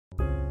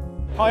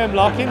Hi, I'm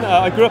Larkin.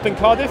 I grew up in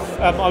Cardiff.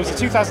 I was a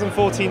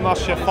 2014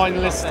 Masterchef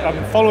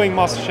finalist. Following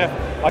Masterchef,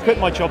 I quit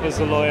my job as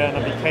a lawyer and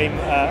I became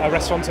a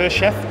restaurateur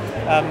chef.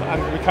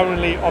 And we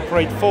currently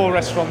operate 4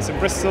 restaurants in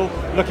Bristol,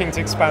 looking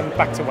to expand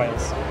back to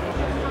Wales.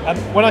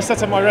 When I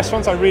set up my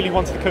restaurants, I really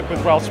wanted to cook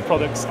with Welsh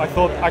products. I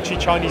thought actually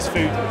Chinese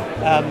food,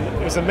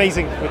 it was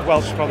amazing with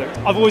Welsh products.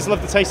 I've always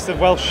loved the taste of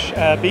Welsh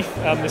beef.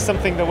 It's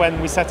something that when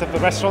we set up the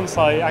restaurants,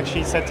 I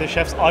actually said to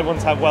chefs, I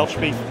want to have Welsh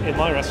beef in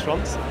my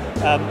restaurants.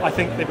 I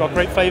think they've got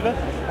great flavour.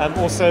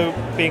 Also,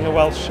 being a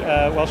Welsh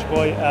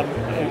boy,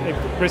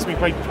 it gives me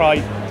great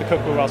pride to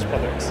cook with Welsh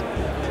products.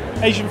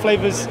 Asian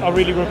flavours are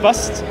really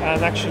robust,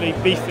 and actually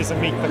beef is a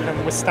meat that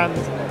can withstand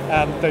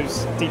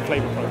those deep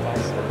flavour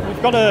profiles.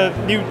 We've got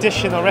a new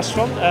dish in our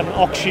restaurant,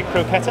 ox sheep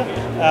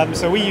croqueta.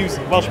 So we use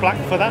Welsh black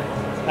for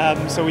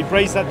that. So we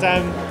braise that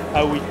down,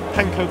 we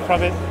panko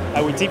crab it,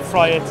 we deep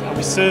fry it, and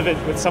we serve it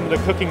with some of the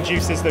cooking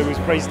juices that was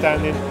braised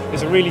down in.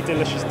 It's a really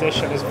delicious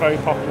dish and is very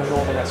popular in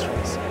all the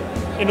restaurants.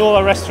 In all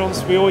our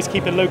restaurants, we always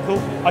keep it local.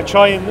 I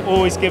try and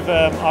always give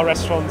our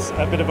restaurants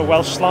a bit of a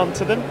Welsh slant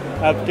to them,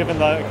 given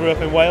that I grew up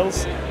in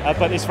Wales.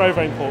 But it's very,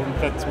 very important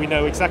that we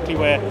know exactly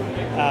where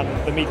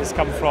the meat has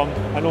come from,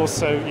 and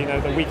also,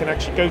 that we can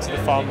actually go to the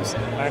farms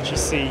and actually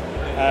see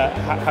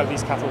how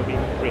these cattle are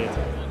being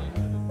reared.